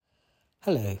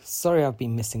Hello, sorry I've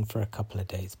been missing for a couple of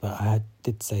days, but I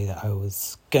did say that I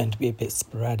was going to be a bit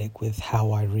sporadic with how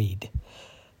I read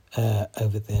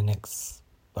over the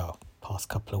past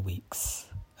couple of weeks.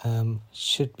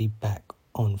 Should be back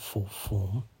on full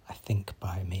form, I think,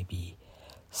 by maybe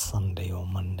Sunday or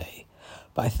Monday.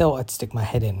 But I thought I'd stick my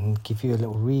head in and give you a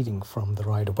little reading from the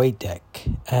Rider-Waite deck.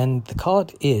 And the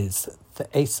card is the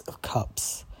Ace of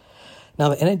Cups. Now,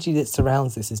 the energy that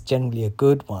surrounds this is generally a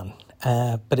good one,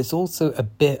 but it's also a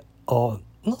bit of,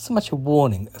 not so much a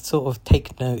warning, a sort of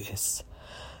take notice.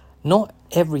 Not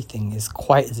everything is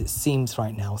quite as it seems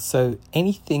right now, so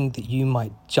anything that you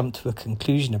might jump to a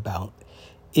conclusion about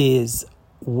is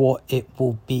what it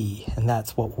will be, and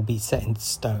that's what will be set in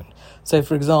stone. So,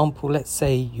 for example, let's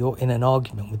say you're in an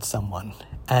argument with someone,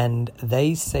 and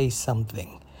they say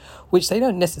something which they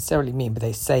don't necessarily mean, but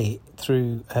they say it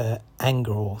through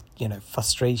anger or,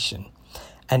 frustration.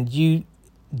 And you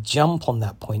jump on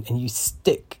that point and you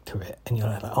stick to it. And you're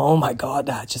like, oh my God,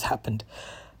 that just happened.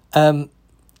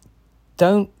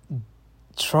 Don't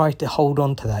try to hold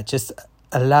on to that. Just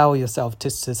allow yourself to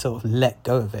sort of let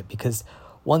go of it. Because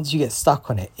once you get stuck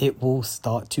on it, it will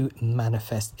start to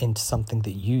manifest into something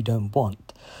that you don't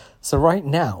want. So right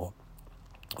now,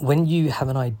 when you have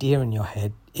an idea in your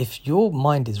head, if your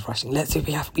mind is rushing, let's say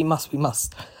we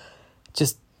must,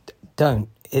 just don't.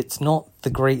 It's not the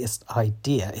greatest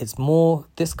idea. It's more,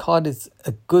 this card is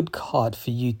a good card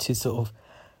for you to sort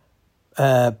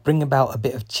of bring about a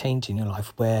bit of change in your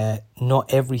life where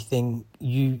not everything,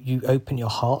 you open your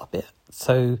heart a bit.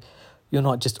 So you're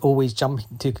not just always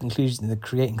jumping to conclusions and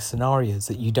creating scenarios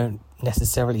that you don't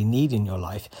necessarily need in your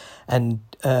life. And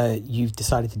you've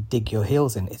decided to dig your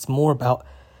heels in. It's more about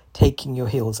taking your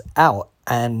heels out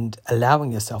and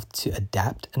allowing yourself to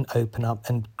adapt and open up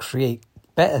and create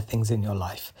better things in your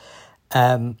life.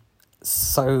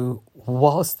 So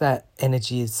whilst that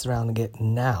energy is surrounding it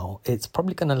now, it's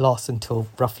probably going to last until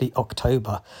roughly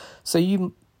October. So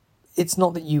it's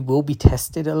not that you will be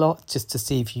tested a lot just to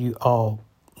see if you are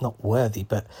not worthy,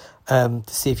 but to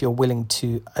see if you're willing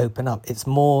to open up. It's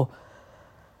more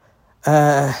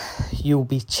you'll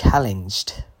be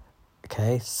challenged.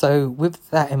 Okay, so with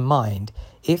that in mind,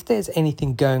 if there's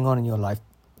anything going on in your life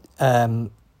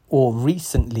or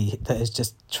recently that has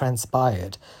just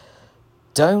transpired,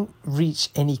 don't reach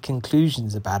any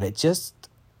conclusions about it. Just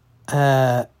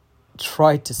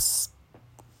try to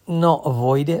not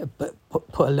avoid it, but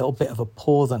put a little bit of a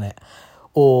pause on it,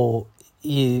 or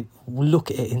you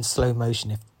look at it in slow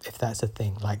motion if that's a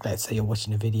thing. Like, let's say you're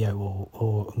watching a video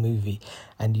or a movie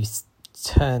and you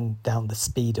turn down the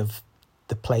speed of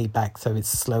the playback so it's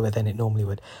slower than it normally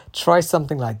would. Try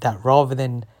something like that rather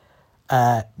than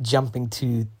jumping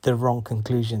to the wrong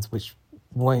conclusions, which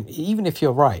won't, even if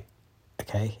you're right,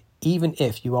 okay, even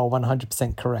if you are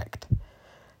 100% correct,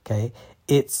 okay,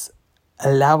 it's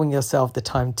allowing yourself the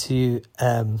time to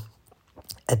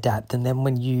adapt. And then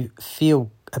when you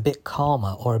feel a bit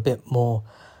calmer or a bit more,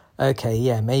 okay,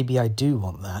 yeah, maybe I do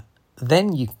want that,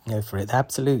 then you can go for it.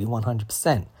 Absolutely,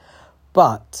 100%.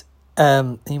 But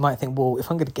you might think, well, if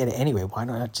I'm going to get it anyway, why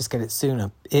not I just get it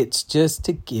sooner? It's just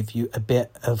to give you a bit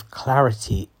of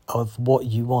clarity of what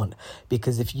you want.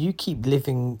 Because if you keep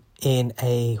living in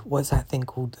what's that thing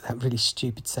called, that really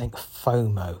stupid saying,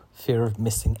 FOMO, fear of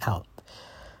missing out,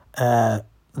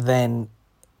 then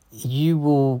you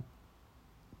will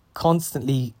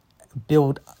constantly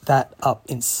build that up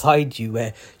inside you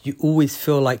where you always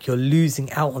feel like you're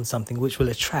losing out on something, which will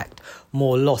attract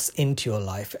more loss into your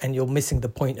life, and you're missing the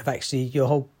point of actually your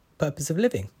whole purpose of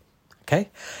living. Okay,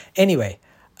 anyway,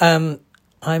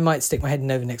 I might stick my head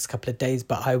in over the next couple of days,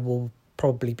 but I will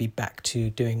probably be back to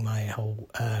doing my whole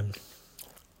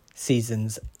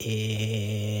seasons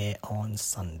on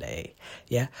Sunday.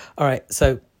 Yeah, all right,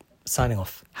 so signing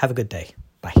off. Have a good day.